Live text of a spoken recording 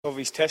of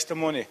his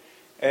testimony.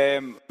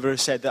 Never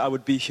said that I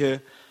would be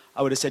here.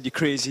 I would have said you're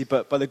crazy,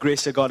 but by the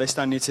grace of God, I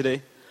stand here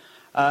today.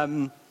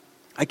 I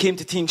came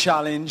to Teen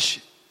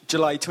Challenge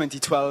July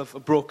 2012, a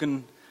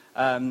broken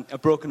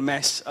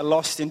mess, a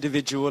lost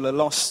individual, a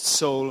lost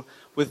soul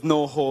with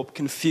no hope,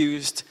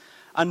 confused,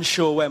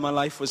 unsure where my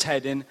life was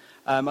heading.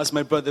 As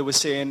my brother was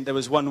saying, there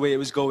was one way it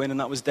was going, and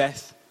that was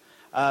death.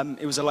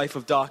 It was a life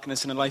of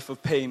darkness and a life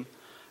of pain.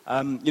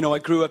 I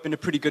grew up in a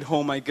pretty good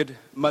home. I had a good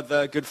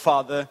mother, good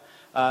father.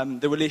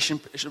 The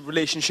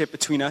relationship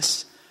between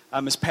us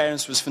as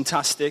parents was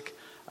fantastic.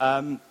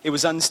 It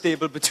was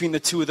unstable between the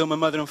two of them. My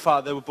mother and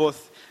father were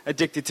both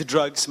addicted to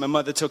drugs. My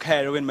mother took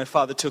heroin, my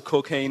father took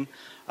cocaine.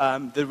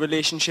 The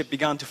relationship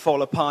began to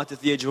fall apart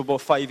at the age of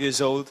about 5 years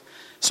old.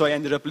 So I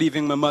ended up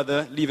leaving my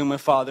mother, leaving my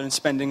father, and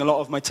spending a lot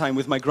of my time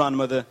with my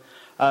grandmother.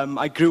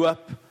 I grew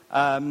up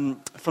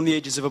from the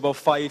ages of about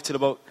 5 till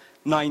about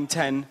 9,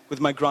 10 with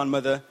my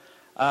grandmother.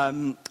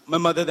 My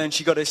mother then,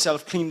 she got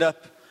herself cleaned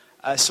up.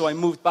 So I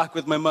moved back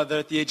with my mother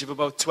at the age of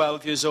about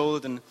 12 years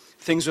old, and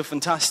things were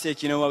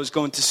fantastic. I was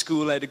going to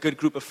school, I had a good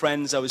group of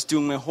friends, I was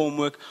doing my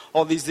homework,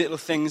 all these little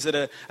things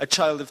that a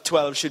child of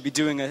 12 should be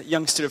doing, a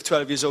youngster of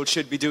 12 years old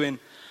should be doing.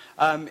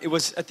 It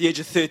was at the age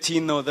of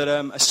 13, though, that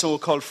a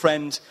so-called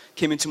friend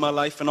came into my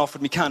life and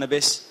offered me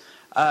cannabis.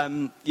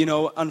 And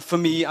for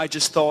me, I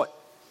just thought,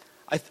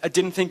 I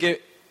didn't think it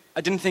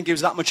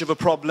was that much of a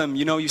problem.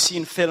 You see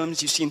in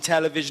films, you see in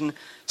television,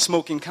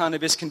 smoking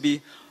cannabis can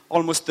be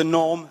almost the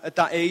norm at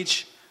that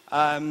age.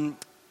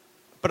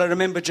 But I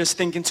remember just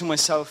thinking to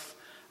myself,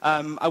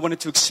 I wanted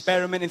to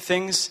experiment in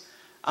things,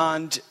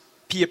 and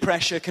peer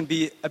pressure can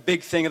be a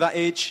big thing at that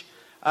age.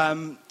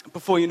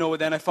 Before you know it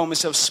then, I found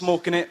myself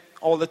smoking it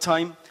all the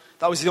time.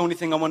 That was the only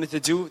thing I wanted to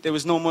do. There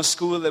was no more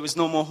school, there was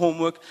no more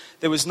homework,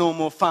 there was no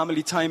more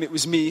family time. It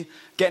was me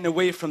getting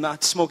away from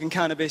that, smoking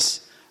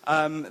cannabis.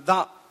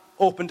 That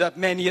opened up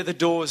many other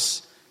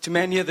doors to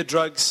many other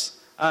drugs.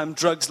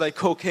 Drugs like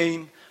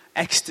cocaine,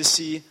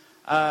 ecstasy,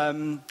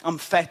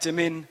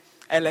 amphetamine,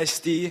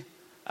 LSD,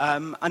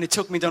 and it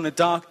took me down a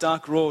dark,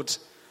 dark road.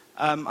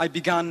 I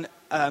began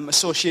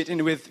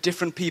associating with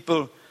different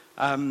people,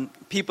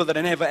 people that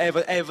I never,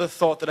 ever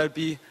thought that I'd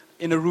be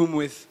in a room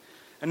with.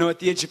 I know at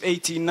the age of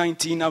 18,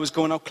 19, I was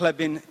going out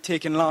clubbing,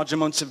 taking large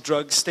amounts of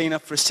drugs, staying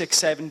up for 6,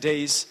 7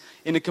 days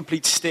in a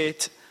complete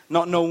state,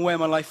 not knowing where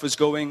my life was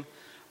going.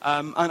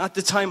 And at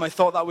the time, I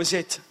thought that was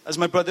it. As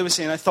my brother was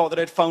saying, I thought that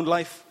I'd found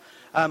life.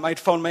 I'd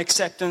found my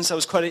acceptance. I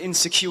was quite an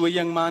insecure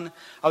young man.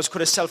 I was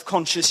quite a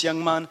self-conscious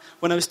young man.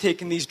 When I was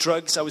taking these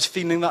drugs, I was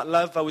feeling that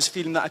love. I was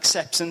feeling that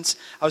acceptance.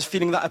 I was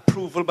feeling that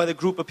approval by the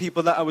group of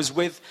people that I was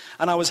with.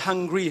 And I was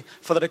hungry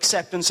for that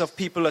acceptance of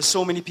people, as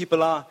so many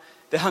people are.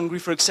 They're hungry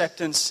for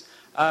acceptance.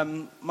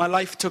 My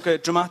life took a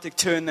dramatic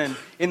turn then.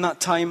 In that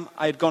time,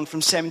 I had gone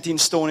from 17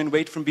 stone in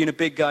weight, from being a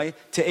big guy,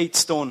 to 8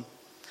 stone.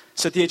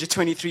 So at the age of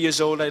 23 years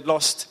old, I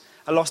lost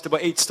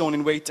about 8 stone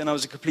in weight, and I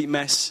was a complete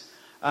mess.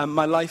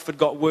 My life had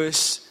got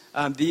worse.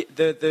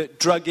 The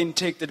drug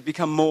intake had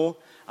become more,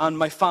 and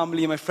my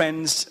family, my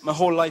friends, my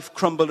whole life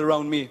crumbled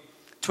around me.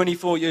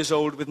 24 years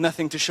old with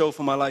nothing to show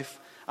for my life,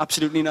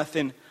 absolutely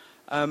nothing.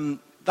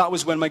 That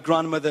was when my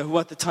grandmother, who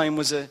at the time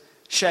was a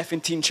chef in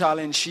Teen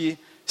Challenge, she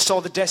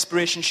saw the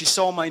desperation, she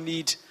saw my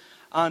need,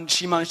 and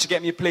she managed to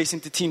get me a place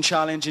into Teen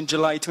Challenge in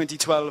July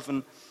 2012.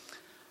 And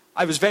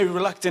I was very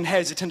reluctant,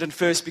 hesitant at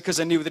first, because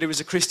I knew that it was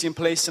a Christian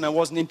place and I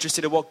wasn't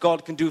interested in what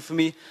God can do for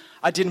me.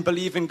 I didn't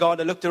believe in God.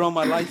 I looked around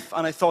my life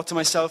and I thought to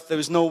myself, there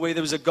was no way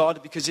there was a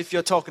God, because if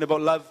you're talking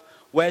about love,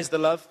 where's the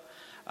love?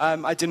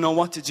 I didn't know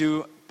what to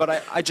do,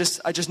 but I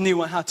just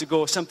knew I had to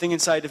go. Something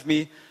inside of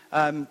me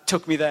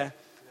took me there.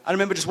 I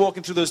remember just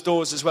walking through those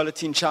doors as well at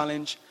Teen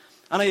Challenge,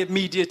 and I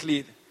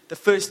immediately, the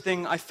first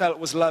thing I felt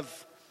was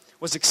love,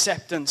 was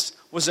acceptance,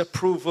 was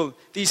approval.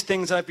 These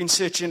things that I've been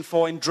searching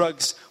for in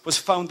drugs was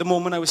found the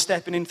moment I was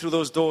stepping in through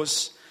those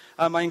doors.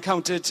 I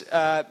encountered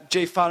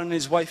Fallon and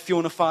his wife,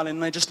 Fiona Fallon,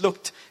 and I just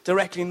looked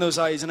directly in those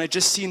eyes, and I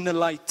just seen the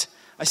light.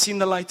 I seen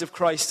the light of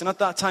Christ, and at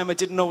that time I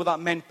didn't know what that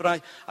meant,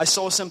 but I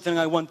saw something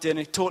I wanted, and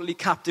it totally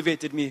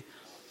captivated me.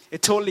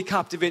 It totally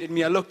captivated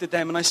me. I looked at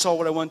them, and I saw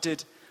what I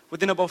wanted.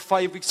 Within about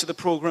 5 weeks of the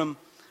program,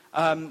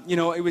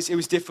 it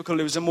was difficult.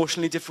 It was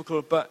emotionally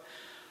difficult, but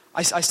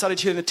I started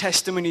hearing the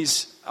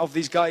testimonies of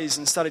these guys,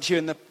 and started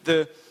hearing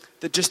the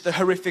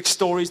horrific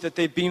stories that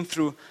they've been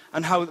through,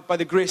 and how by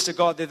the grace of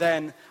God they're there,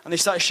 and they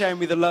started sharing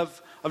with me the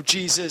love of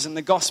Jesus and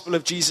the gospel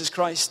of Jesus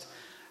Christ.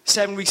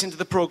 7 weeks into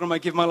the program, I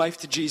gave my life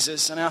to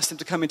Jesus, and I asked him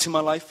to come into my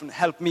life and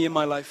help me in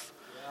my life.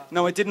 Yeah.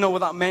 Now, I didn't know what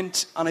that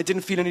meant, and I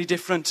didn't feel any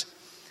different,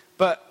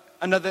 but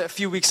a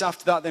few weeks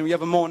after that, then we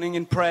have a morning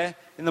in prayer.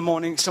 In the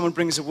morning, someone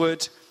brings a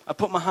word. I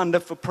put my hand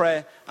up for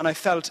prayer, and I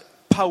felt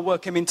power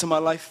come into my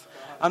life.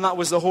 And that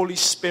was the Holy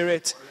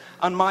Spirit.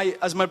 And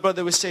as my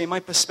brother was saying, my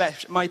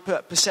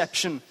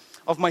perception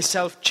of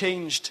myself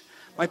changed.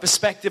 My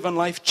perspective on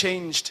life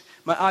changed.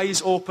 My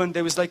eyes opened.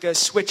 There was like a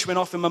switch went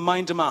off in my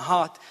mind and my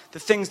heart. The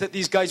things that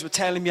these guys were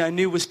telling me, I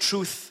knew was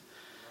truth.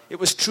 It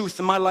was truth.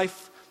 And my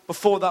life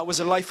before that was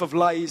a life of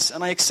lies.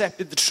 And I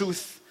accepted the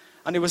truth.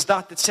 And it was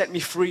that set me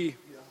free.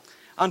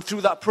 And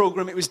through that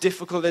program, it was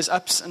difficult. There's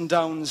ups and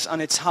downs,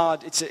 and it's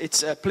hard.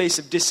 It's a place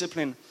of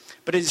discipline.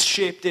 But it's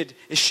shaped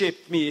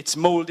me, it's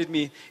molded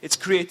me, it's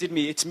created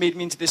me, it's made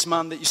me into this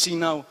man that you see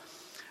now.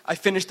 I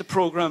finished the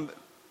program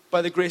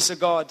by the grace of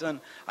God, and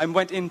I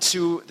went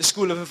into the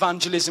school of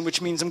evangelism,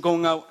 which means I'm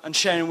going out and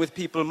sharing with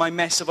people my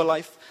mess of a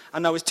life,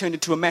 and now it's turned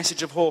into a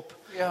message of hope.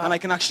 Yeah. And I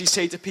can actually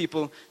say to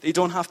people that you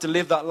don't have to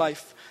live that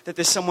life, that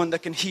there's someone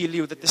that can heal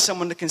you, that there's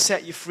someone that can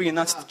set you free, and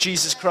that's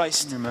Jesus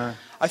Christ. Amen.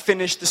 I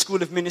finished the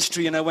school of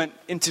ministry, and I went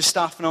into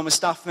staff, and I'm a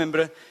staff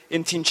member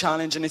in Teen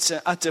Challenge, and it's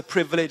an utter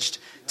privilege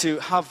to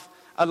have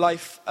a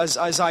life as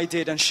I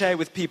did and share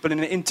with people in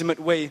an intimate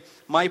way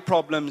my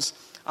problems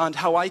and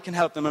how I can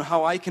help them and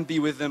how I can be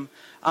with them.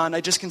 And I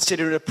just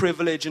consider it a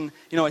privilege. And,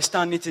 I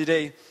stand here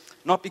today,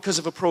 not because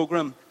of a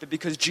program, but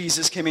because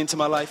Jesus came into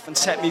my life and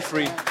set me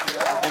free.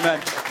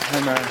 Amen.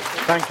 Amen.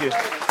 Thank you.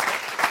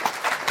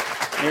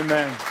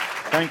 Amen.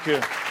 Thank you.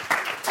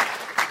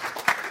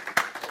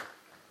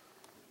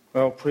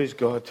 Well, praise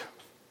God.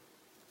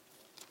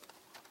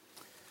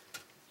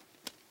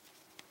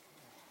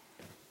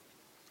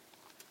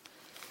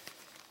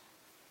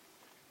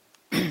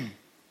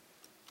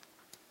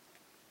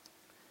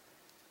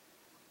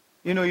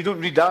 You don't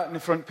read that in the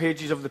front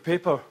pages of the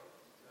paper.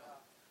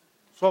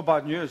 It's all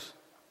bad news.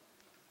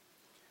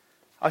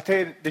 I tell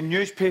you, the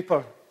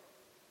newspaper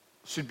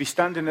should be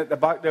standing at the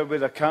back there with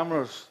their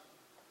cameras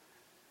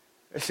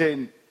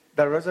saying,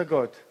 there is a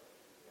God.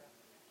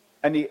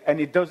 And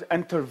he does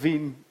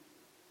intervene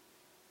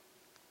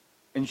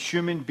in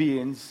human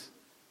beings'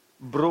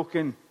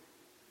 broken,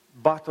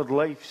 battered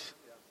lives.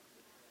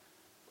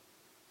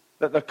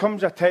 That there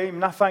comes a time,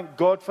 and I thank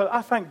God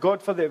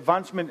for the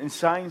advancement in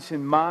science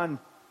and man,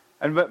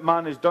 and what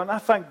man has done. I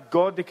thank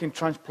God they can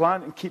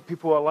transplant and keep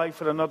people alive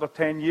for another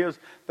 10 years.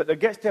 But there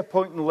gets to a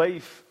point in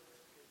life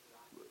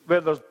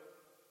where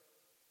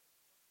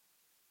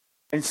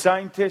and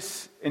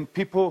scientists and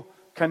people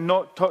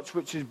cannot touch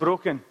which is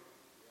broken.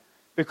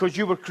 Because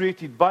you were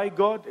created by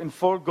God and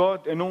for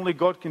God, and only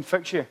God can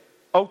fix you.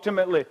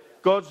 Ultimately,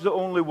 God's the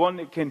only one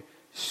that can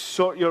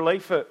sort your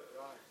life out.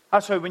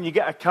 That's why when you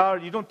get a car,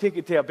 you don't take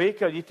it to a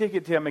baker, you take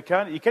it to a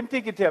mechanic. You can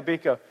take it to a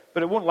baker,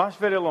 but it won't last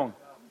very long.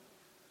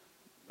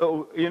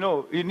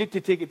 You need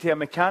to take it to a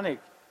mechanic.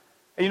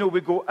 And,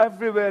 we go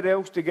everywhere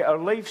else to get our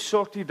life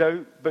sorted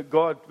out, but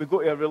God, we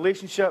go to a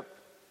relationship.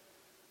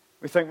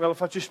 We think, well,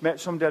 if I just met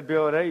somebody, I'd be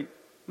all right.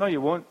 No,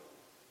 you won't.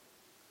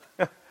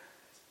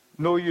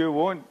 No, you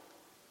won't.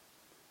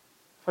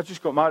 If I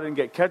just got married and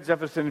get kids,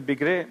 everything would be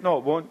great. No,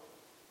 it won't.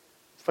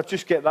 If I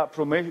just get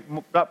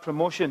that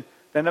promotion,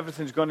 then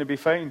everything's going to be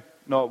fine.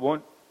 No, it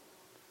won't.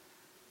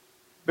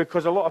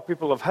 Because a lot of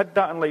people have had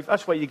that in life.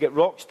 That's why you get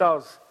rock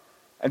stars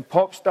and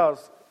pop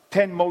stars,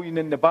 10 million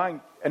in the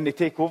bank, and they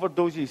take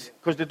overdoses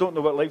because they don't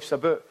know what life's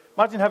about.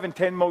 Imagine having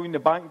 10 million in the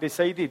bank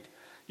decided.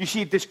 You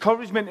see,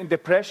 discouragement and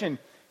depression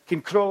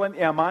can crawl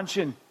into a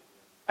mansion,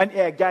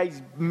 into a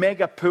guy's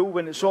mega pool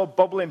when it's all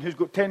bubbling, who's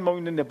got 10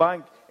 million in the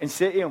bank, and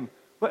say to him,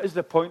 what is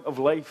the point of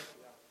life?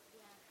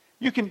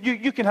 You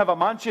can have a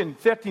mansion,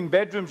 13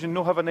 bedrooms, and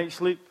not have a night's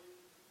sleep.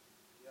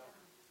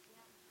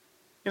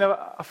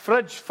 A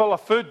fridge full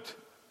of food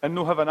and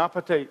not have an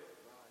appetite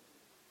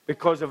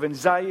because of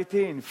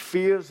anxiety and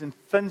fears and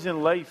things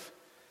in life.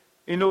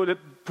 The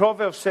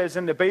Proverbs says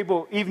in the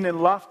Bible, even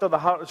in laughter the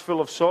heart is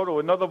full of sorrow.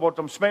 In other words,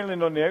 I'm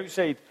smiling on the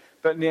outside,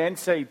 but on the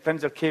inside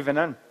things are caving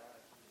in.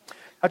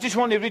 I just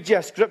want to read you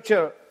a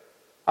scripture.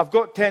 I've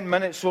got 10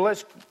 minutes, so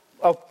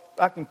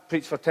I can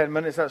preach for 10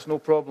 minutes, that's no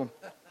problem.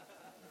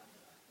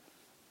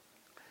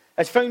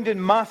 It's found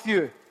in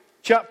Matthew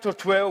chapter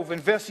 12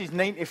 and verses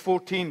 9 to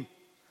 14.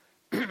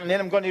 And then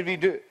I'm going to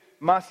read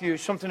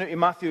something out of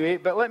Matthew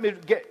 8. But let me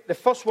get, the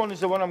first one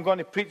is the one I'm going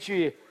to preach to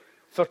you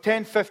for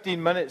 10,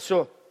 15 minutes.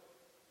 So,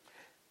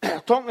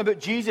 talking about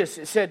Jesus,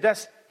 it said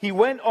this: he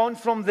went on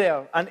from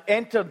there and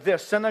entered their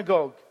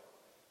synagogue.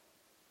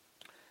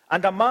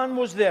 And a man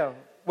was there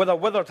with a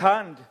withered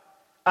hand.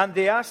 And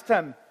they asked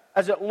him,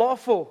 is it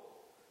lawful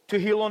to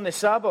heal on the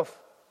Sabbath?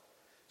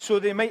 So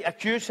they might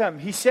accuse him.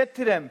 He said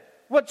to them,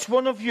 which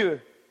one of you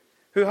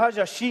who has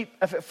a sheep,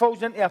 if it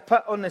falls into a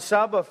pit on the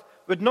Sabbath,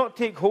 would not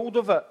take hold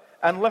of it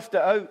and lift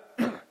it out?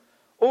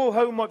 Oh,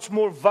 how much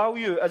more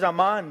value is a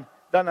man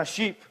than a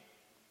sheep?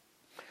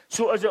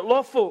 So is it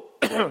lawful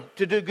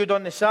to do good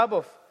on the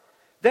Sabbath?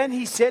 Then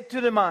he said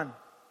to the man,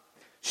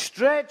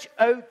 stretch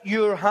out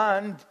your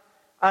hand.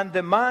 And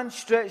the man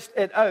stretched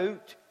it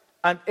out,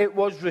 and it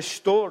was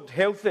restored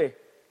healthy,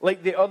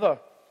 like the other.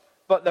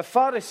 But the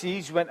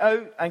Pharisees went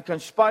out and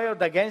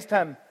conspired against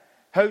him,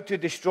 how to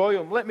destroy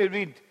him. Let me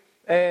read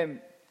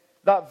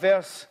that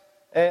verse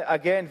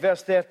again,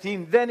 verse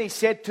 13. Then he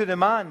said to the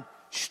man,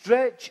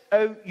 stretch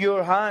out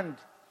your hand.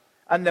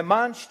 And the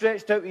man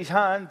stretched out his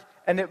hand,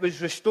 and it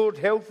was restored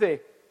healthy,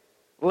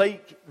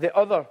 like the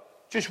other.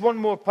 Just one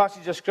more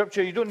passage of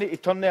scripture. You don't need to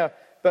turn there,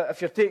 but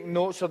if you're taking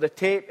notes or the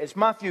tape, it's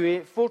Matthew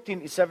 8,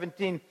 14 to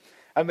 17.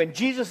 And when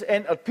Jesus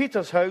entered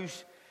Peter's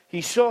house,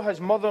 he saw his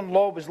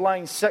mother-in-law was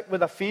lying sick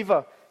with a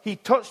fever. He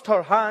touched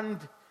her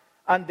hand,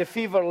 and the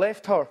fever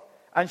left her.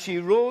 And she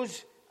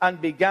rose and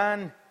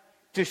began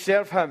to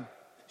serve him.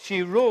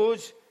 She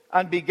rose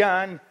and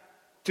began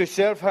to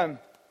serve him.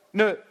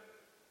 Now,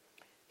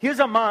 here's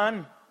a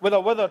man with a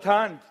withered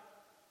hand.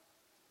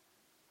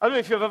 I don't know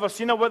if you've ever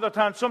seen a withered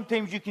hand.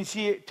 Sometimes you can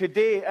see it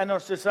today in our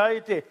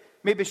society.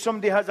 Maybe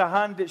somebody has a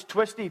hand that's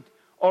twisted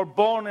or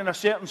born in a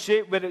certain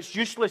shape where it's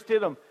useless to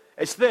them.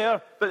 It's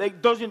there, but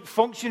it doesn't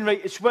function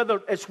right. It's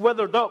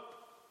withered up.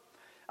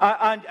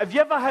 And have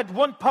you ever had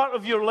one part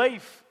of your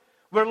life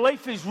where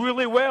life is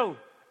really well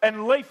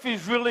and life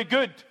is really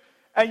good,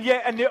 and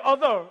yet in the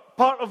other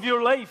part of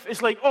your life,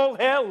 it's like all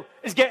hell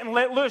is getting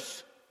let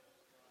loose?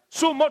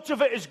 So much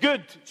of it is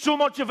good. So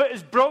much of it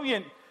is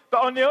brilliant.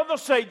 But on the other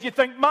side, you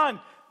think, man,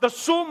 there's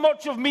so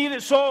much of me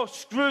that's all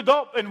screwed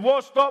up and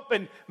washed up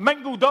and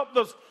mingled up.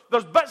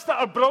 There's bits that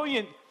are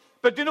brilliant.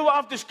 But do you know what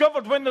I've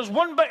discovered? When there's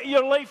one bit of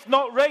your life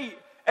not right,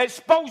 it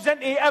spills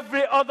into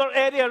every other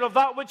area of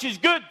that which is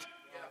good.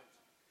 Yeah.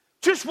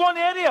 Just one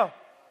area.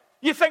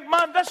 You think,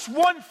 man, this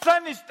one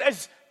thing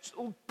is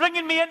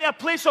bringing me into a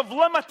place of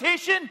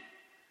limitation.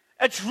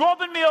 It's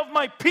robbing me of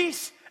my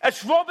peace.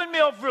 It's robbing me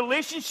of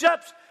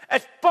relationships.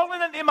 It's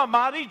spilling into my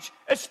marriage.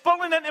 It's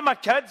spilling into my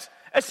kids.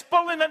 It's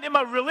spilling into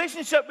my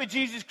relationship with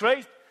Jesus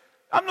Christ.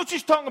 I'm not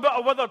just talking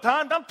about a withered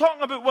hand. I'm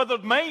talking about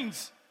withered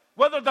minds,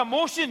 withered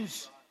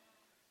emotions,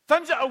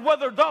 things that are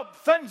withered up,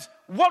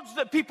 words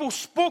that people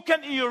spoke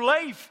into your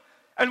life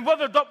and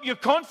withered up your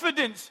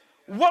confidence,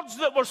 words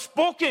that were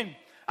spoken.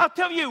 I'll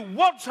tell you,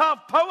 words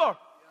have power.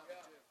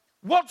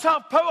 Words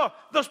have power.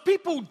 There's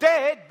people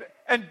dead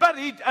and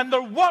buried, and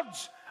their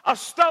words are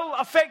still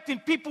affecting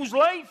people's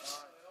lives.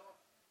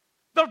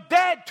 They're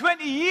dead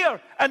 20 years,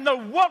 and their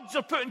words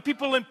are putting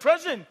people in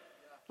prison,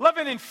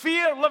 living in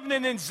fear, living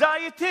in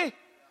anxiety,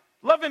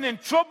 living in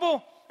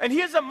trouble. And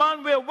here's a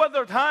man with a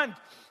withered hand.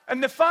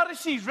 And the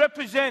Pharisees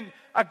represent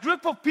a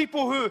group of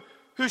people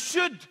who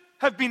should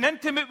have been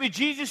intimate with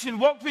Jesus and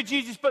walked with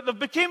Jesus, but they've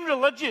become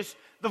religious.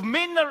 They've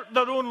made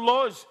their own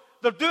laws.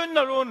 They're doing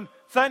their own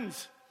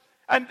things.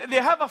 And they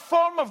have a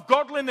form of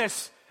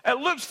godliness. It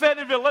looks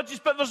very religious,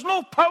 but there's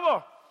no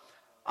power.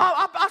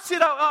 I say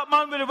that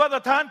man with a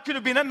withered hand could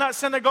have been in that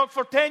synagogue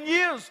for 10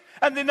 years,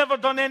 and they never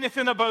done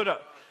anything about it.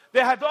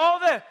 They had all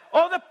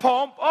the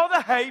pomp, all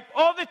the hype,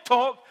 all the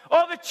talk,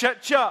 all the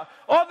chit-chat,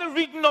 all the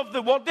reading of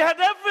the word. They had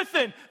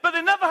everything, but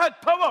they never had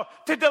power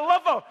to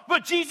deliver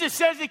what Jesus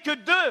says he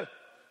could do.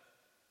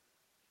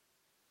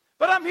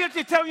 But I'm here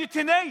to tell you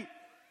tonight,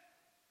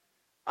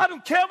 I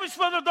don't care what's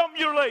withered up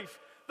in your life.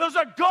 There's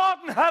a God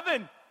in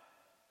heaven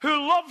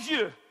who loves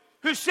you,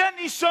 who sent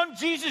his son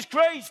Jesus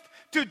Christ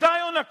to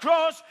die on a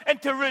cross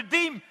and to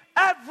redeem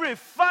every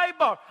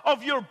fiber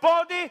of your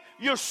body,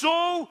 your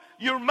soul,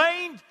 your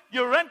mind,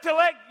 your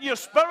intellect, your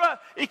spirit.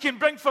 He can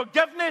bring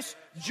forgiveness,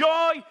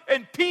 joy,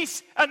 and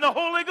peace and the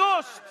Holy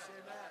Ghost.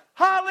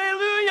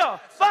 Hallelujah.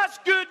 That's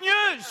good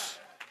news.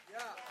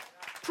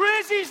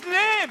 Praise his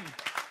name.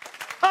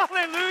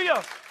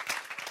 Hallelujah.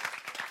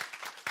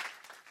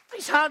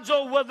 His hand's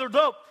all withered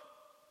up.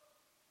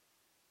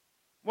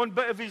 One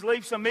bit of his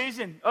life's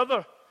amazing.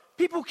 Other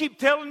people keep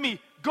telling me,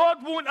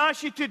 God won't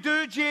ask you to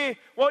do, Jay,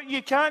 what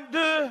you can't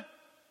do.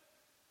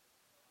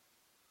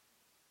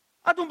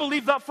 I don't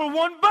believe that for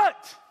one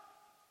bit.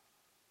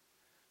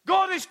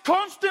 God is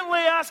constantly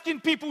asking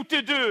people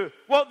to do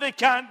what they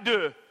can't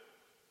do.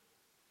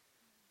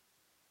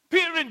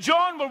 Peter and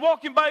John were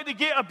walking by the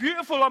gate of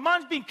Beautiful. A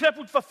man's been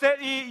crippled for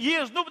 38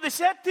 years. Nobody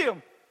said to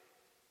him,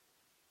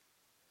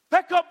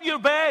 pick up your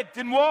bed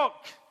and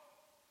walk.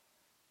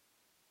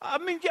 I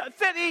mean,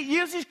 38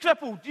 years he's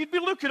crippled. You'd be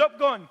looking up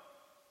going,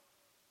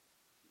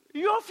 are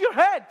you off your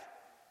head?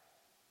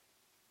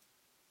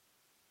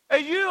 Are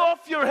you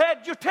off your head?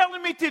 You're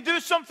telling me to do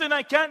something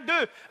I can't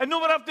do. And know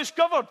what I've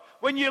discovered?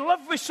 When you live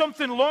with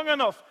something long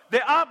enough,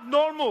 the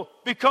abnormal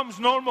becomes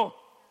normal.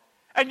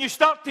 And you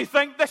start to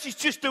think, this is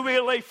just the way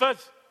life is.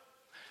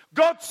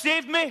 God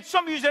saved me.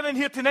 Some of you are in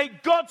here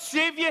tonight. God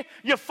saved you.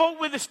 You're full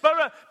with the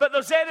Spirit. But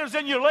there's errors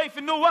in your life.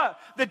 And know what?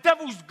 The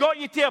devil's got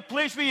you to a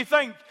place where you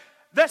think,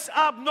 this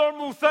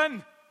abnormal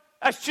thing,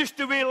 it's just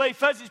the way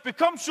life is. It's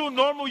become so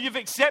normal, you've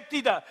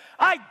accepted it.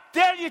 I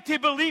dare you to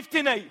believe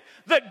tonight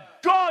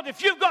that God,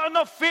 if you've got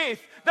enough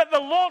faith, that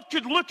the Lord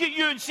could look at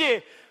you and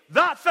say,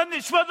 that thing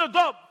that's withered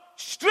up,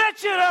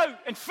 stretch it out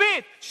in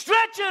faith.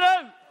 Stretch it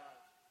out.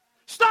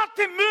 Start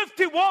to move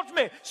towards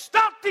me.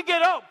 Start to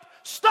get up.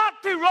 Start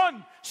to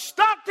run.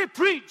 Start to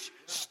preach.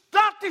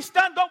 Start to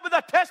stand up with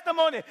a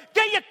testimony.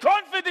 Get your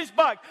confidence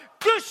back.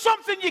 Do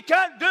something you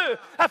can't do.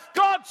 If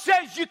God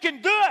says you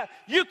can do it,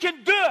 you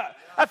can do it.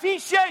 If he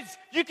says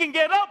you can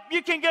get up,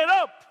 you can get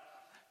up.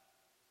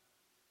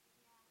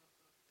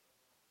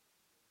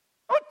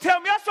 Don't tell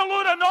me that's a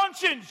load of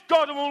nonsense.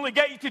 God will only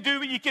get you to do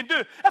what you can do.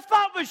 If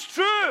that was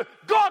true,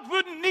 God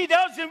wouldn't need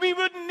us and we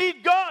wouldn't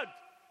need God.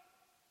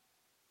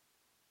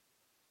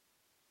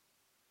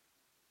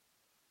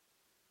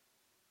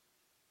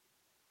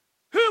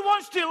 Who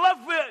wants to live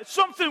with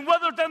something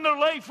withered in their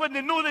life when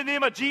they know the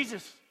name of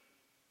Jesus?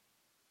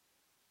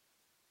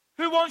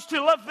 Who wants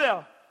to live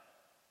there?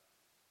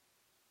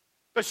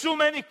 But so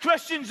many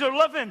Christians are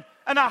living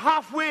in a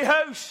halfway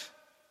house.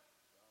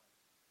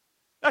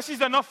 This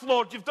is enough,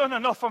 Lord. You've done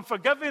enough. I'm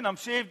forgiven. I'm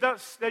saved.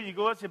 There you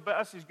go.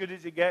 That's as good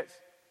as it gets.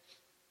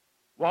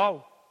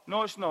 Wow.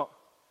 No, it's not.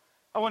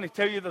 I want to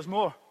tell you there's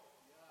more.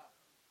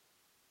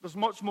 There's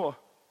much more.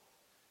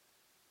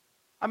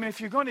 I mean,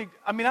 if you're going to,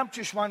 I'm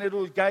just one of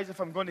those guys, if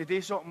I'm going to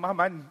do something,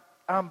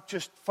 I'm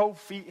just full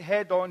feet,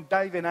 head on,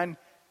 diving in.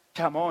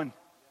 Come on.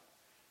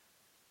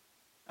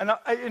 And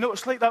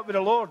it's like that with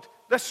the Lord.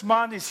 This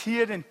man is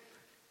here, and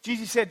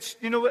Jesus said,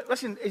 you know what,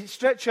 listen,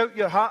 stretch out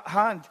your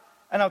hand,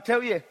 and I'll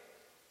tell you.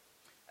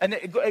 And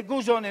it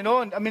goes on and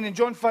on. I mean, in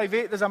John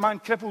 5:8, there's a man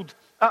crippled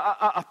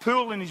at a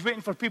pool, and he's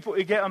waiting for people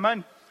to get him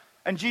in.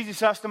 And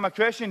Jesus asked him a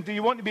question, do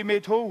you want to be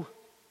made whole?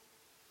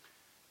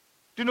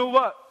 Do you know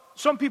what?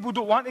 Some people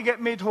don't want to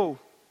get made whole.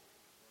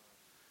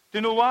 Do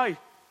you know why?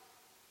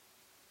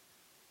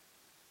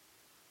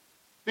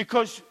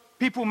 Because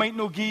people might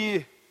not give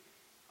you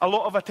a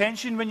lot of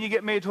attention when you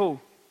get made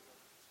whole.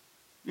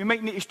 You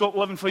might need to stop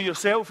living for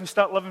yourself and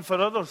start living for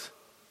others.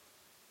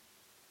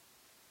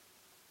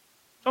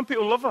 Some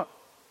people love it.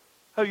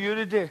 How are you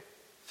today?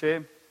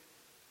 Same.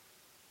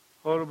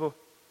 Horrible.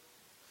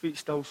 Feet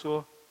still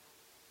sore.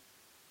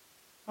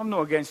 I'm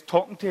not against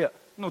talking to it.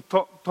 I'm not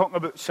talking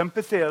about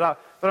sympathy or that.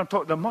 But I'm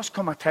talking, there must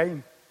come a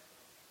time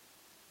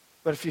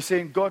where if you're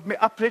saying, God,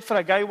 I prayed for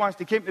a guy once.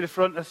 He came to the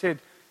front and I said,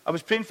 I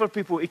was praying for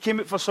people. He came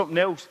out for something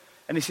else.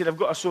 And he said, I've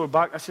got a sore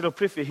back. I said, I'll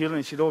pray for healing.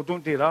 He said, oh,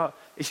 don't do that.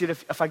 He said,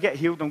 if I get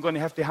healed, I'm going to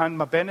have to hand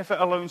my benefit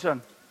allowance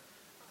in.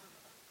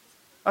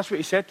 That's what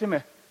he said to me.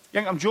 You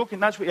think I'm joking?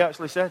 That's what he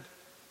actually said.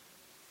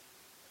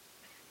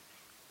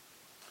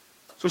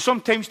 So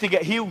sometimes to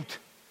get healed,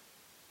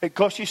 it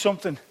costs you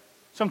something.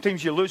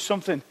 Sometimes you lose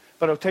something.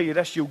 But I'll tell you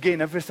this, you'll gain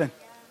everything.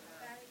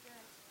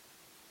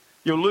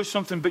 You'll lose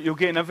something, but you'll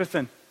gain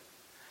everything.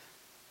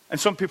 And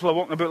some people are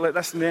walking about like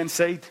this on the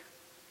inside.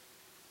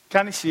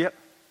 Can't you see it?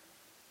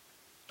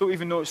 Don't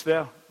even know it's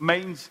there.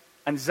 Minds,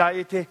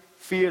 anxiety,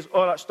 fears,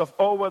 all that stuff,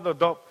 all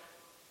withered up.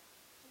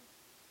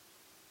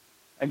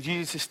 And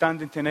Jesus is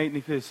standing tonight and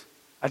he says,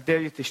 I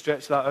dare you to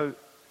stretch that out.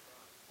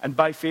 And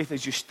by faith,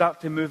 as you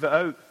start to move it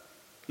out,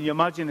 can you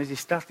imagine as he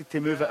started to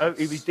move it out,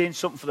 he was doing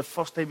something for the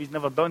first time he's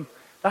never done.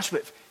 That's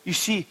what, you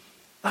see,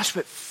 that's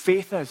what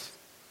faith is.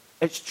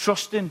 It's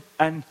trusting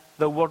in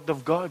the Word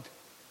of God.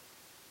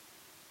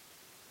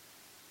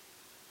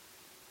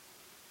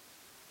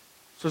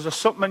 So is there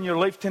something in your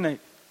life tonight?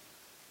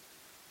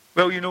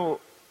 Well, you know,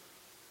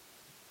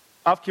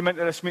 I've come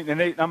into this meeting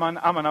tonight, I'm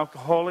an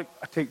alcoholic,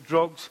 I take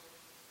drugs,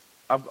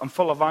 I'm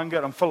full of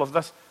anger, I'm full of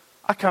this.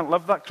 I can't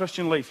live that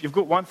Christian life. You've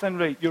got one thing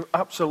right, you're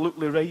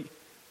absolutely right.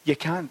 You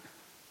can't.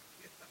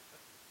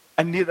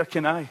 And neither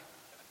can I.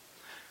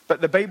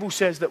 But the Bible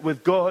says that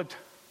with God,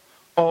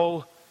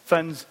 all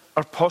things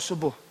are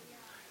possible.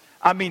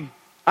 I mean,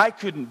 I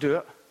couldn't do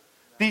it.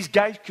 These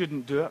guys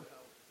couldn't do it.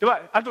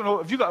 I don't know,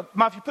 have you got,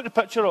 Matthew, put the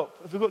picture up.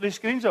 Have you got the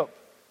screens up?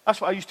 That's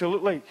what I used to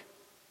look like.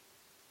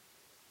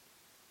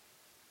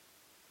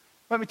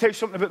 Let me tell you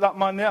something about that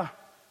man there.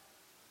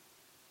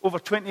 Over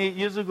 28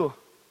 years ago.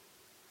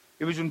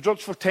 He was on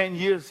drugs for 10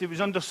 years. He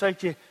was under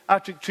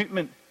psychiatric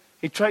treatment.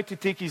 He tried to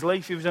take his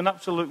life. He was an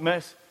absolute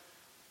mess.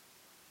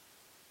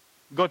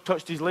 God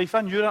touched his life.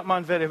 I knew that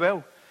man very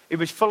well. He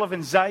was full of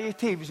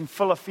anxiety. He was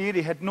full of fear.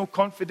 He had no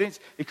confidence.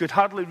 He could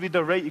hardly read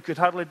or write. He could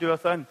hardly do a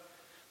thing.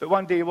 But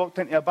one day he walked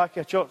into a back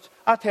of a church.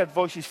 I'd heard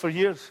voices for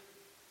years.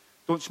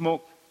 Don't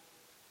smoke.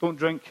 Don't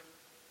drink.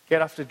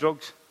 Get after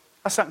drugs.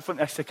 I sat in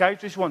front of a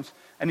psychiatrist once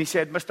and he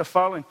said, Mr.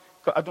 Fallon,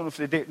 I don't know if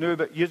they date now,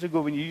 but years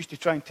ago when you used to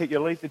try and take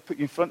your life, they'd put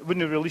you in front,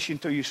 wouldn't release you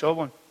until you saw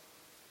one.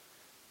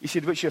 He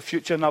said, what's your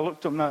future? And I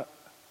looked at him and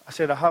I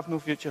said, I have no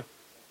future.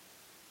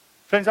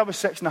 Friends, I was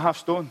 6.5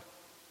 stone.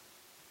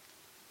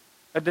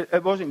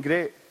 It wasn't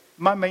great.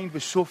 My mind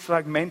was so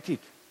fragmented.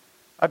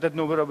 I didn't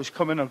know where I was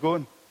coming or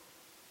going.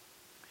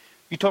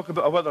 You talk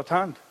about a withered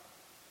hand.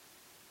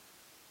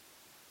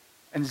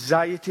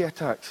 Anxiety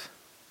attacks.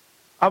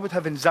 I would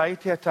have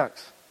anxiety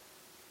attacks.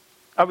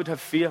 I would have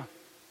fear.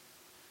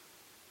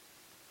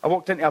 I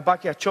walked into a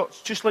back of a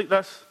church just like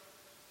this.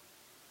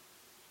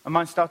 A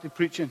man started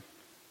preaching.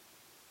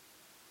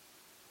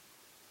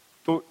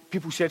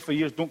 People said for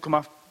years, don't come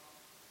after.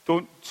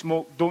 Don't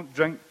smoke, don't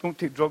drink, don't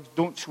take drugs,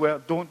 don't swear,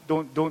 don't.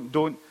 But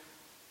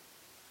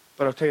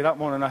I'll tell you, that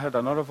morning I heard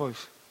another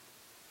voice.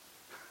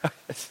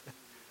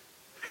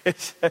 It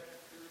said,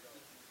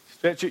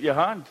 stretch out your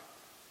hand.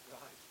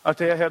 I'll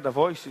tell you, I heard a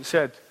voice. It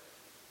said,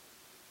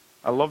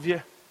 I love you.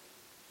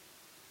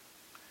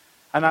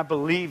 And I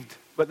believed,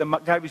 but the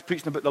guy was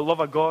preaching about the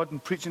love of God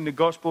and preaching the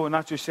gospel, and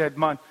I just said,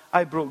 man,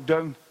 I broke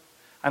down.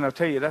 And I'll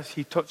tell you this,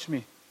 he touched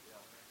me.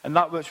 And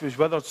that which was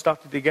withered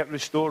started to get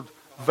restored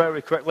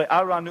very quickly.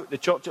 I ran out of the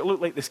church. It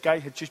looked like the sky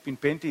had just been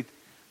painted.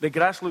 The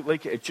grass looked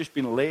like it had just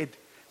been laid.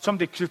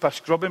 Somebody took a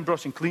scrubbing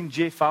brush and cleaned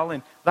J.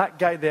 Fallon. That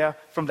guy there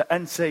from the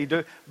inside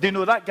out. Do you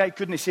know that guy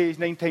couldn't say his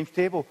 9 times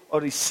table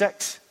or his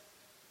 6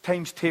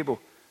 times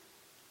table?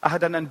 I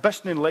had an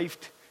ambition in life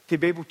to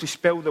be able to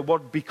spell the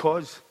word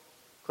because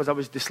I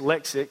was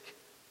dyslexic.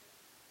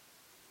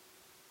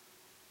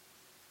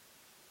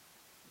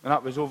 And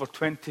that was over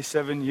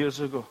 27 years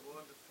ago.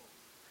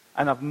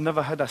 and I've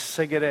never had a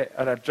cigarette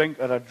or a drink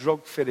or a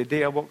drug for the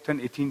day I walked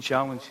into Teen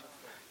Challenge.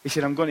 He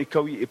said, I'm going to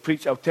call you to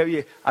preach. I'll tell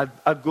you,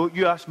 I'd go,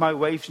 you ask my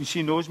wife, and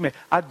she knows me,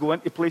 I'd go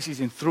into places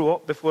and throw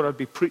up before I'd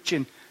be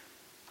preaching.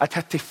 I'd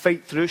had to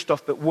fight through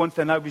stuff, but one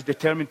thing I was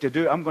determined to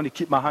do, I'm going to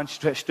keep my hands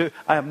stretched out.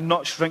 I am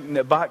not shrinking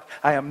it back.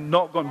 I am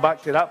not going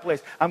back to that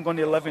place. I'm going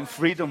to live in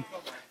freedom.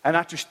 And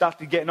I just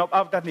started getting up.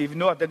 I didn't even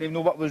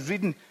know what I was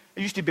reading.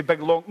 It used to be big,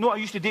 long. No, I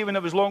used to do when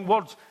it was long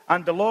words.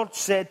 And the Lord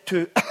said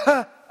to,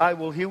 I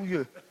will heal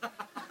you.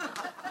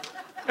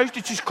 I used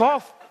to just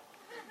cough.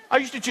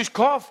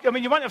 I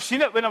mean, you might have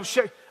seen it when I was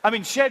sick. I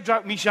mean,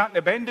 Shadrach, Meshach, and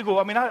Abednego.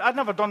 I mean, I'd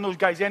never done those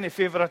guys any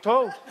favour at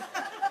all.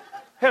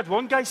 Heard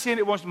one guy saying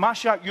it was my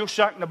shack, your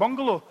shack, and a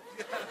bungalow.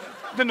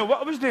 Didn't know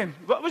what I was doing,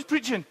 what I was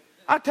preaching.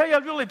 I tell you, I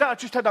really did. I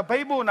just had a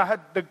Bible and I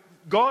had the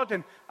God,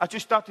 and I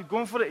just started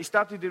going for it. He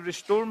started to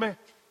restore me,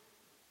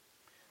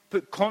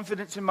 put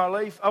confidence in my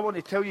life. I want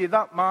to tell you,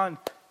 that man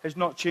has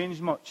not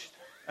changed much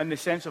in the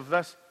sense of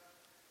this.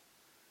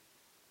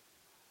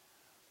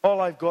 All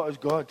I've got is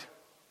God.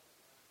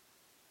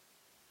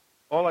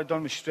 All I've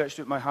done was stretched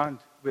out my hand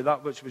with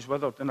that which was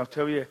withered. And I'll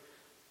tell you,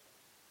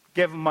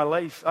 give him my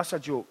life, that's a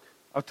joke.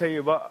 I'll tell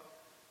you what,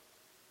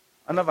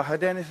 I never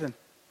had anything.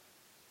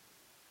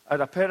 I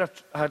had a pair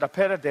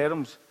of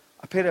Derhams,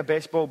 a pair of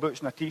baseball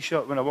boots and a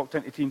T-shirt when I walked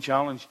into Teen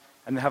Challenge,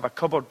 and they have a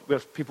cupboard where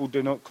people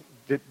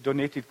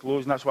donated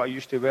clothes, and that's what I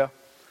used to wear.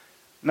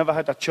 Never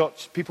had a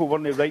church. People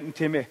weren't writing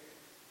to me,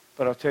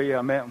 but I'll tell you,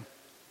 I met him.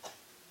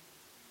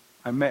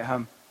 I met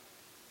him.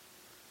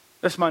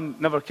 This man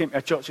never came to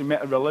a church and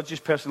met a religious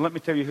person. Let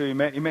me tell you who he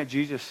met. He met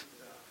Jesus.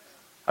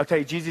 I'll tell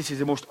you, Jesus is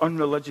the most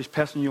unreligious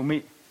person you'll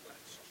meet.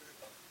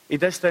 He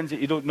does things that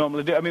you don't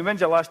normally do. I mean, when's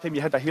the last time you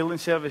had a healing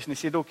service and they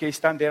said, okay,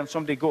 stand there, and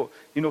somebody got,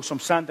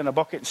 some sand in a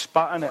bucket and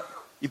spat in it?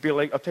 You'd be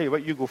like, I'll tell you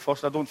what, you go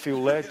first. I don't feel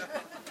led.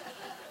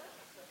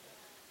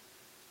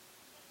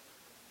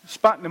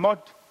 Spat in the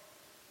mud.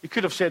 He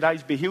could have said,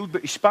 eyes be healed,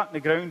 but he spat in the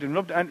ground and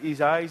rubbed it into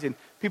his eyes, and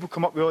people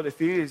come up with all the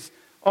theories.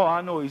 Oh,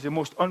 I know, he's the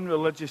most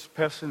unreligious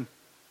person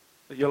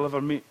that you'll ever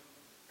meet.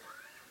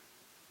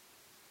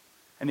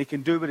 And he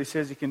can do what he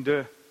says he can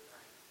do.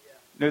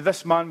 Now,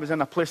 this man was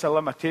in a place of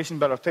limitation,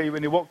 but I'll tell you,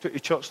 when he walked out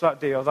of church that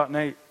day or that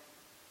night,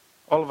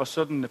 all of a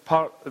sudden, the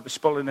part that was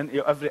spilling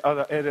into every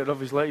other area of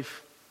his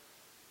life.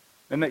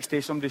 The next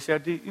day, somebody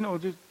said,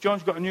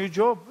 John's got a new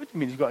job. What do you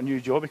mean he's got a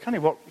new job? He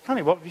can't work.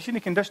 Have you seen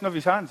the condition of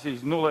his hands?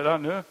 He's no like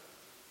that now.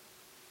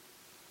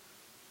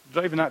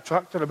 Driving that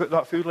tractor about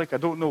that field like I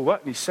don't know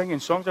what, and he's singing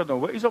songs. I don't know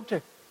what he's up to.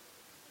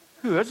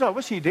 Who is that?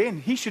 What's he doing?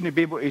 He shouldn't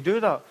be able to do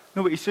that.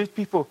 Know what he says,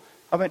 people?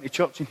 I went to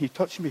church and he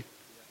touched me.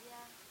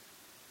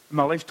 And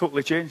my life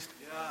totally changed.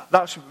 Yeah.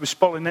 That's what was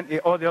spilling into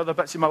all the other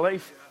bits of my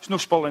life. Yeah. It's not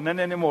spilling in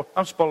anymore.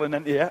 I'm spilling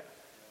into it. Yeah.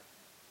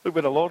 Look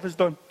what the Lord has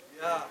done.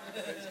 Yeah.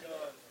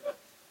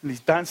 And he's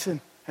dancing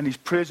and he's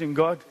praising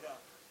God. Yeah.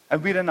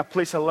 And we're in a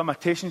place of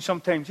limitation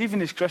sometimes, even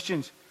as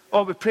Christians.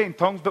 Oh, we pray in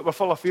tongues, but we're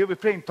full of fear. We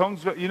pray in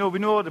tongues, but we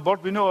know all the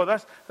word, we know all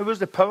this. But where's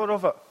the power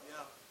of it?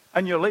 Yeah.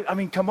 And you're like, I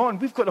mean, come on,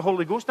 we've got the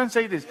Holy Ghost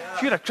inside us. Yeah.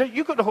 If you're a Christian,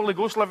 you've got the Holy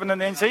Ghost living on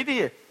the inside of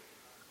you.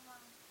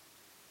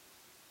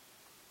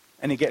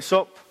 And he gets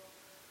up.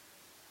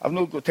 I've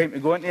not got time to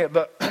go into it,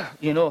 but,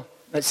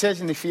 it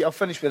says in Ephesians, I'll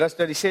finish with this,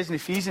 that it says in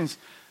Ephesians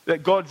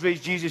that God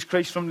raised Jesus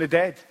Christ from the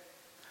dead.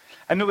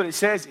 I know what it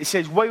says. It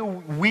says, while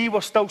we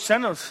were still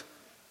sinners,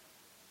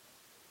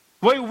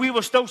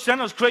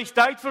 Christ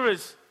died for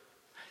us.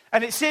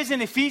 And it says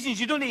in Ephesians,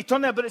 you don't need to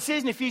turn there, but it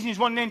says in Ephesians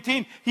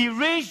 1:19, he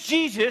raised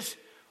Jesus,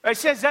 it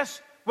says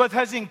this, with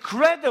his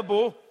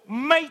incredible,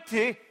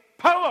 mighty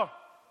power.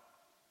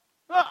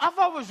 Well, I've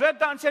always read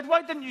that and said,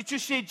 why didn't you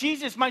just say,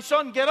 Jesus, my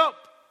son, get up?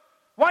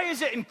 Why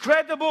is it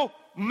incredible,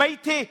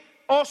 mighty,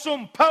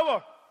 awesome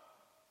power?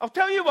 I'll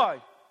tell you why.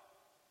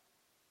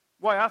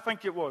 Why I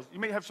think it was. You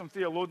might have some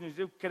theologians,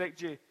 they'll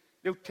correct you.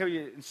 They'll tell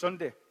you on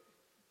Sunday.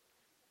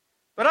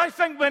 But I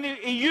think when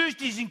he used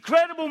his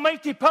incredible,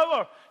 mighty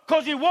power,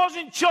 because he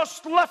wasn't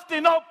just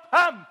lifting up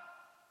him.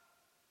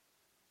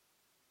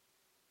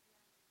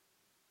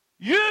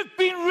 You've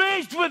been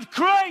raised with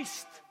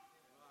Christ.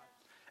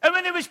 And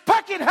when he was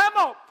picking him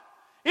up,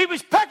 he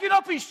was picking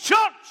up his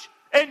church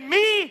and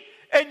me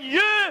and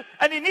you,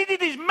 and he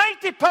needed his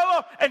mighty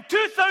power in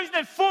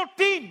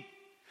 2014.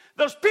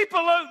 There's people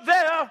out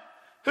there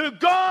who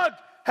God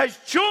has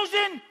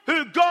chosen,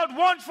 who God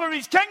wants for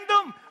his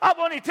kingdom. I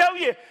want to tell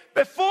you,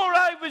 before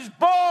I was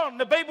born,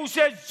 the Bible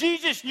says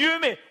Jesus knew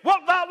me.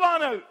 Work that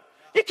one out.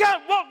 You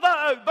can't work that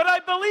out, but I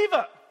believe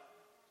it.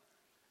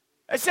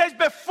 It says,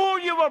 before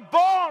you were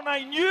born,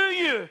 I knew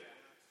you.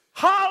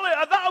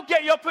 Hallelujah. That'll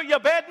get you up out your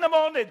bed in the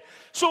morning.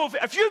 So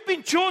if you've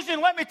been chosen,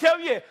 let me tell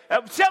you,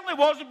 it certainly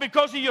wasn't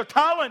because of your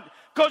talent,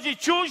 because he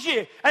chose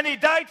you and he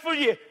died for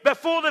you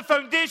before the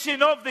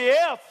foundation of the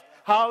earth.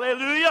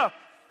 Hallelujah.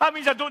 That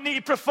means I don't need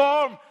to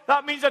perform.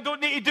 That means I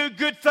don't need to do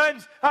good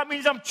things. That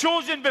means I'm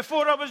chosen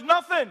before I was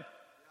nothing.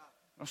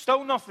 I'm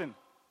still nothing.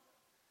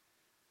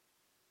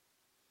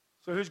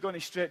 So who's going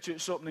to stretch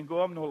out something and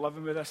go, I'm not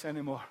living with this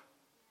anymore?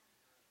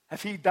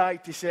 If he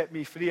died to set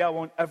me free, I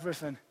want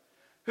everything.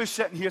 Who's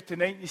sitting here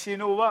tonight and you say, you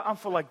know what, I'm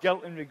full of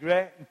guilt and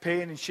regret and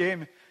pain and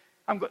shame.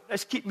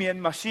 Let's keep me in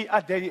my seat.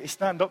 I dare you to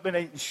stand up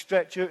tonight and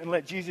stretch out and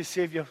let Jesus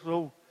save your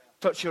soul,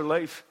 touch your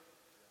life.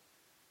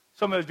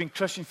 Someone who's been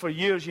Christian for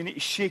years, you need to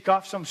shake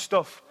off some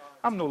stuff.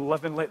 I'm not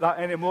living like that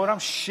anymore. I'm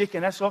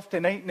shaking this off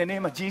tonight in the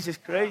name of Jesus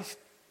Christ.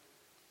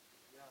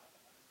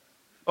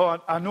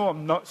 Oh, I know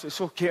I'm nuts. It's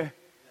okay.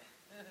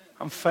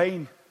 I'm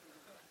fine.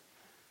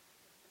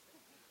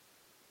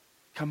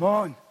 Come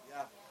on.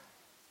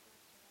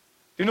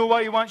 Do you know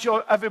why he wants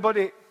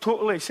everybody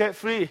totally set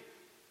free?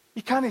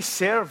 You can't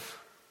serve.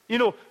 You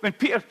know, when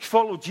Peter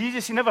followed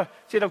Jesus, he never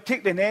said, I'll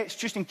take the nets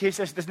just in case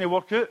this doesn't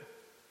work out.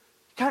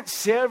 You can't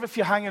serve if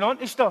you're hanging on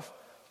to stuff.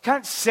 You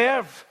can't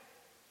serve.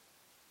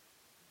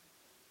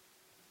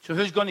 So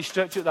who's going to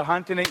stretch out their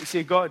hand tonight and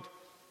say, God,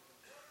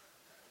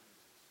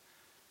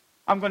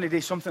 I'm going to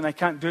do something I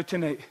can't do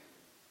tonight.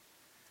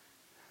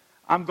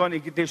 I'm going to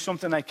do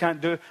something I can't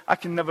do. I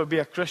can never be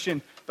a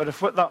Christian. But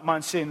if what that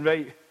man's saying,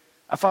 right,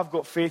 if I've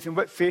got faith, and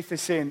what faith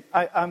is saying,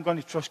 I'm going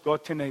to trust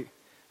God tonight.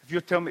 If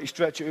you're telling me to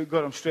stretch it out,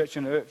 God, I'm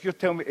stretching it out. If you're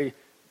telling me to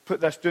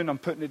put this down, I'm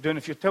putting it down.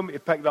 If you're telling me to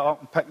pick that up,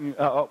 I'm picking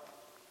that up.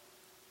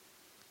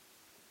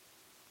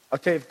 I'll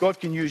tell you, if God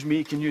can use me,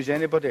 he can use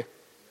anybody.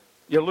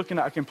 You're looking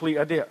at a complete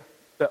idiot.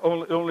 The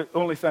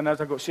only thing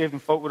is I got saved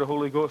and filled with the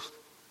Holy Ghost.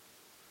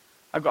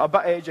 I got a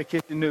bit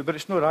educated now, but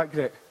it's not that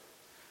great.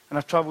 And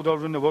I've travelled all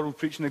around the world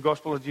preaching the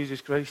gospel of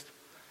Jesus Christ.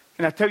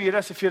 Can I tell you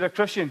this, if you're a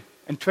Christian,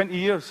 in 20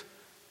 years,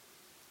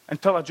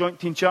 until I joined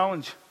Teen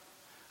Challenge,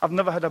 I've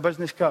never had a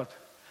business card.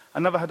 I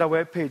never had a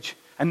web page.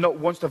 And not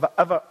once have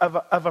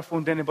I ever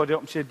phoned anybody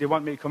up and said, they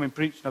want me to come and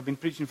preach. And I've been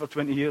preaching for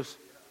 20 years.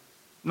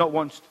 Not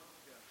once.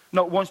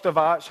 Not once have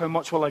I asked, how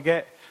much will I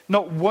get?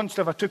 Not once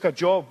have I took a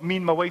job. Me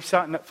and my wife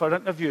sat in it for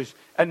interviews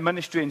in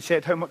ministry and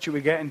said, how much are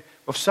we getting?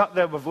 We've sat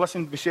there, we've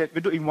listened, we said,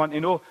 we don't even want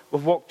to know.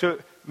 We've walked out,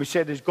 we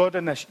said, is God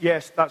in this?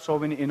 Yes, that's all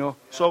we need to know.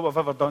 That's all we've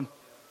ever done.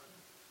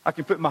 I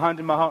can put my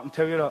hand in my heart and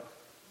tell you that.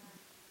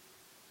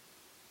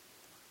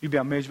 You'd be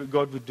amazed what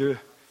God would do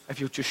if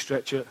you'll just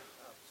stretch it.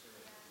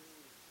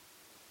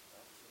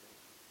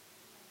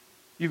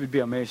 You would be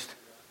amazed.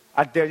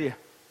 I dare you.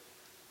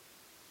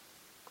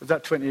 Because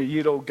that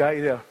 20-year-old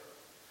guy there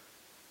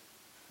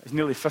is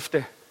nearly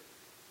 50.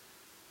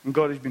 And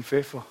God has been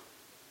faithful.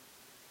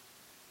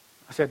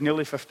 I said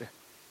nearly 50.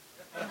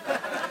 It's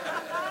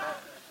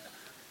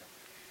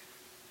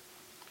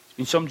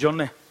been some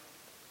journey.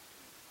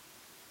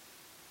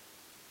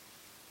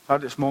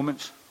 Had its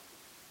moments.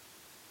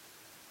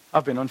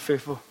 I've been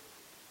unfaithful.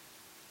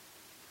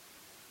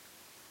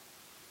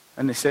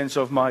 In the sense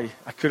of I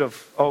could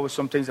have always,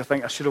 sometimes I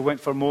think I should have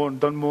went for more and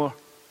done more.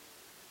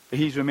 But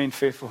he's remained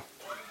faithful.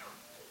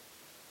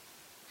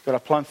 He's got a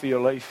plan for your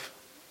life.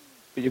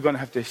 But you're going to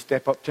have to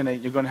step up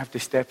tonight. You're going to have to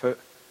step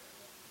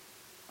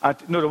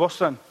out. No, the worst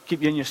thing,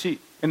 keep you in your seat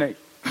tonight.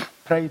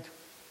 Pride.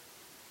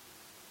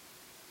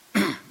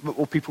 What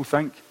will people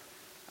think?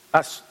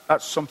 That's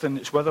something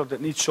that's withered,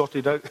 that needs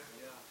sorted out.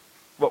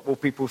 What will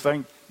people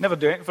think? Never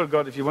do anything for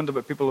God if you wonder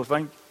what people will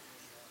think.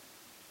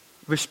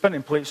 We're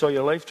spinning plates all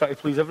your life, trying to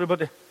please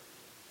everybody.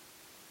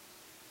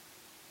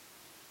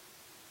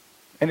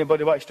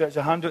 Anybody want to stretch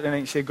a hand out tonight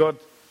and say, God,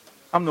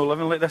 I'm not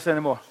living like this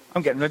anymore.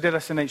 I'm getting rid of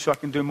this tonight so I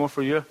can do more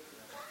for you.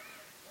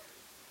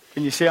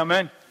 Can you say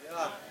amen?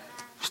 Yeah.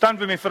 Stand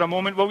with me for a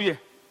moment, will you?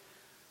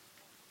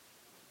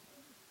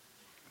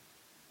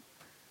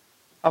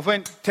 I've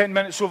went 10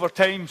 minutes over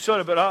time.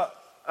 Sorry about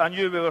that. I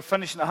knew we were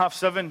finishing at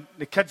 7:30.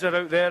 The kids are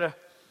out there.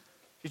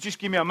 You just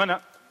give me a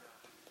minute.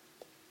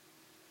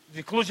 If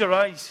you close your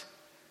eyes,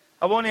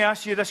 I want to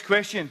ask you this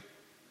question.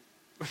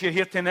 If you're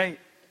here tonight,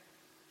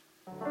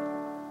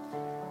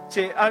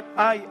 say,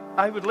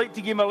 I would like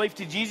to give my life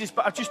to Jesus,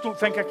 but I just don't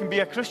think I can be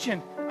a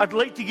Christian. I'd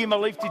like to give my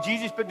life to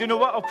Jesus, but do you know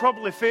what? I'll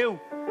probably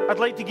fail. I'd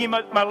like to give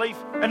my life,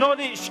 and all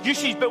the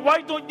excuses, but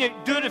why don't you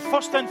do the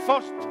first thing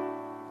first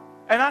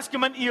and ask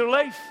him into your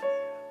life?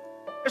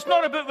 It's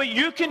not about what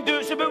you can do,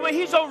 it's about what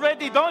he's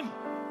already done.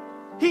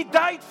 He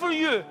died for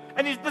you,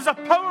 and there's a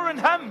power in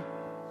him.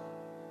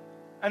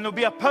 And there'll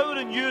be a power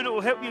in you that will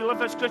help you live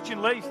this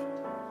Christian life.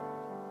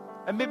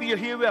 And maybe you're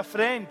here with a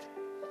friend,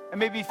 and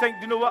maybe you think,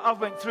 do you know what,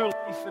 I've went through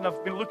life and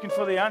I've been looking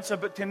for the answer,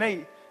 but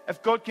tonight,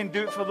 if God can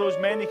do it for those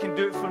men, he can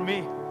do it for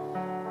me.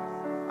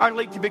 I'd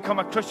like to become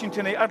a Christian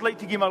tonight. I'd like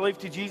to give my life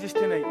to Jesus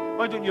tonight.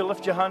 Why don't you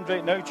lift your hand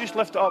right now? Just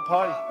lift it up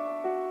high.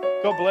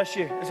 God bless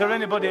you. Is there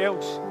anybody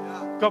else?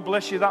 God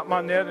bless you, that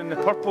man there in the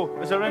purple.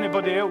 Is there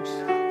anybody else?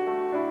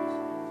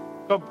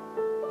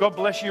 God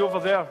bless you over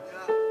there.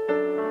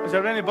 Is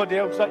there anybody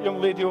else? That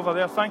young lady over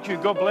there. Thank you.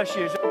 God bless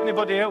you. Is there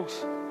anybody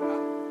else?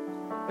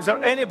 Is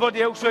there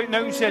anybody else right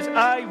now who says,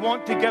 I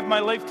want to give my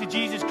life to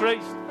Jesus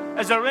Christ?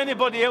 Is there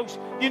anybody else?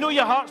 You know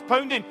your heart's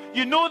pounding.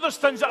 You know there's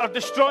things that are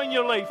destroying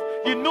your life.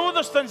 You know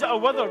there's things that are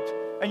withered.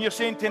 And you're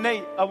saying,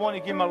 tonight, I want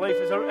to give my life.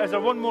 Is there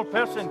one more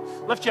person?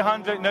 Lift your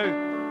hand right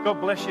now. God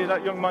bless you.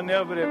 That young man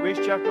there with a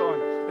waist jacket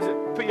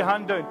on. Put your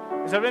hand down.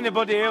 Is there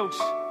anybody else?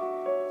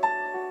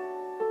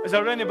 Is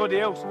there anybody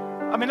else?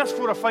 I mean, that's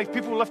 4 or 5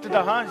 people lifted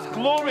their hands.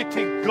 Glory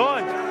to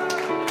God.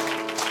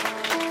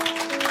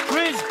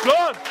 Praise Praise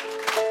God.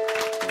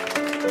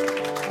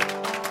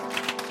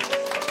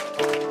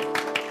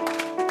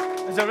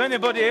 Is there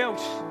anybody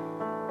else?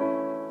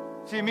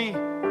 See me?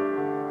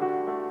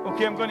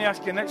 Okay, I'm going to ask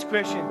you the next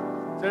question.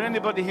 Is there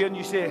anybody here and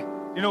you say,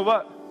 you know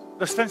what?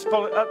 There's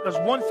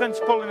one thing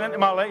spilling into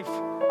my life.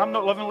 I'm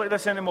not living like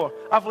this anymore.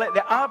 I've let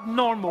the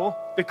abnormal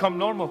become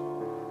normal.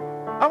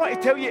 I want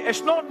to tell you,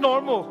 it's not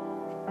normal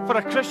for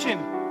a Christian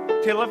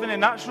to live in the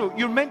natural.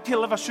 You're meant to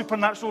live a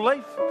supernatural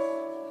life.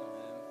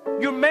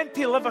 You're meant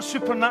to live a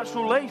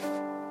supernatural life.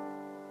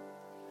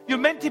 You're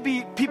meant to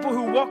be people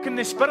who walk in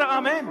the Spirit.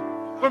 Amen.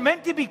 We're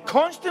meant to be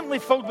constantly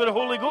filled with the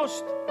Holy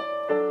Ghost.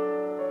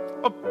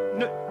 Oh,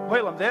 no,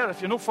 while I'm there,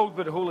 if you're not filled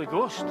with the Holy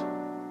Ghost,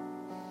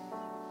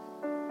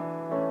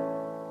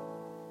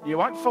 you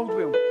aren't filled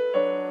with Him.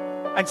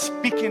 And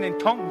speaking in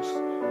tongues.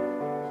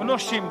 We're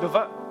not ashamed of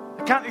it.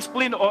 I can't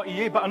explain it all to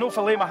you, but I know if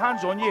I lay my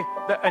hands on you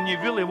and you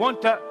really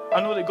want it,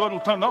 I know that God will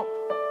turn up.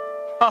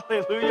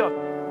 Hallelujah.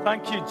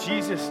 Thank you,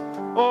 Jesus.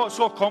 Oh, it's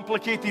all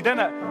complicated, isn't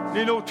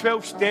it?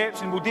 12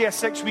 steps, and we'll do a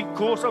 6-week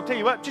course. I'll tell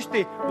you what, just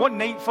do one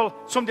night for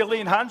somebody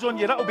laying hands on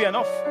you, that'll be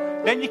enough.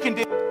 Then you can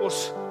do a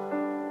course.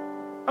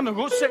 I'm not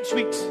going 6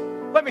 weeks.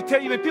 Let me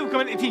tell you, when people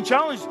come into Teen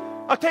Challenge,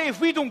 I'll tell you,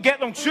 if we don't get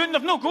them soon,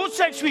 they've not got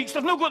 6 weeks,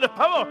 they've not got the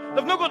power,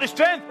 they've not got the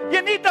strength.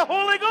 You need the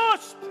Holy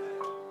Ghost.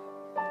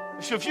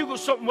 So if you've got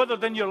something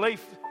withered in your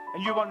life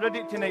and you want rid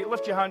of it tonight,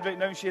 lift your hand right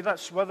now and say,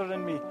 that's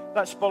withering me,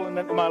 that's spilling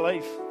into my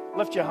life.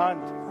 Lift your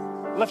hand.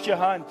 Lift your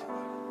hand.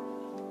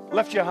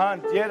 Lift your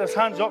hand. Yeah, there's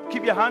hands up.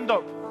 Keep your hand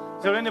up.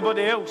 Is there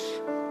anybody else?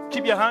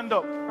 Keep your hand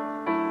up.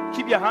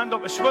 Keep your hand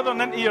up. It's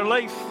withering into your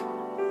life.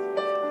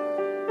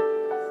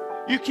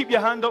 You keep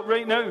your hand up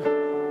right now.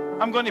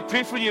 I'm going to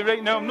pray for you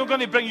right now. I'm not going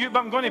to bring you, but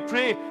I'm going to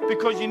pray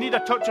because you need a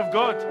touch of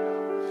God.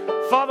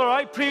 Father,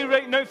 I pray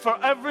right now for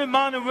every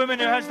man and woman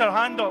who has their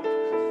hand up.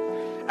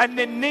 In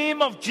the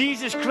name of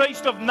Jesus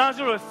Christ of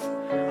Nazareth,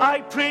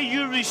 I pray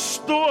you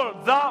restore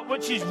that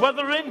which is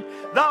withering,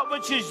 that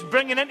which is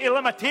bringing into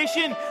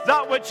limitation,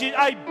 that which is,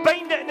 I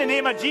bind it in the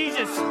name of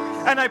Jesus.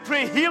 And I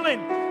pray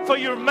healing for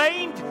your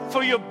mind,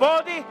 for your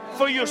body,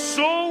 for your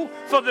soul,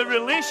 for the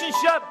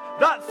relationship,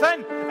 that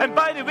thing. And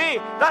by the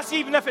way, that's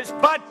even if it's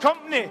bad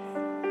company.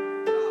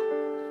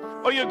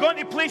 Or you're going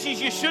to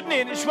places you shouldn't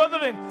and it's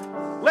withering.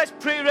 Let's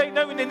pray right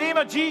now in the name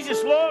of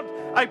Jesus, Lord.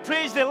 I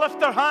pray as they lift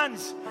their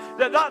hands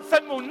that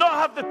thing will not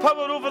have the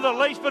power over their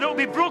lives, but it will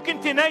be broken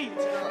tonight.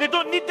 They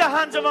don't need the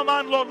hands of a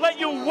man, Lord. Let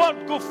your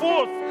word go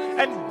forth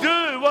and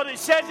do what it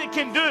says it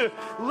can do.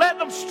 Let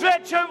them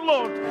stretch out,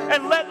 Lord,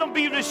 and let them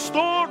be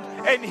restored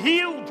and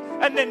healed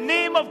in the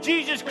name of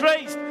Jesus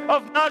Christ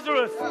of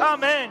Nazareth.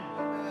 Amen.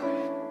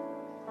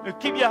 Now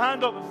keep your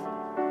hand up.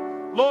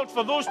 Lord,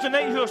 for those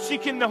tonight who are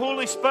seeking the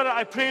Holy Spirit,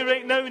 I pray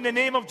right now in the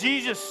name of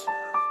Jesus.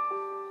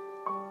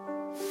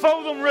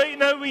 Fill them right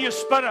now with your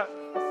Spirit.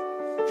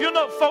 If you're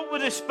not filled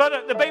with the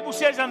Spirit, the Bible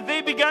says, and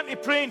they began to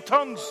pray in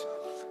tongues.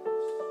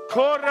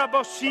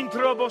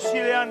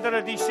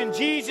 In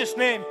Jesus'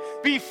 name,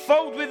 be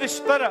filled with the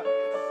Spirit.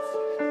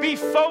 Be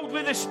filled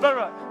with the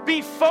Spirit.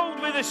 Be filled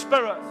with the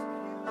Spirit.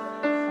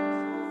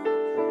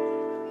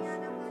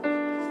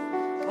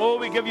 Oh,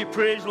 we give you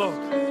praise, Lord.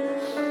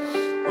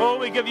 Oh,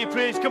 we give you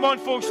praise. Come on,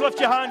 folks, lift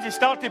your hands and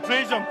start to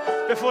praise Him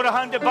before I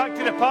hand it back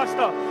to the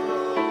pastor.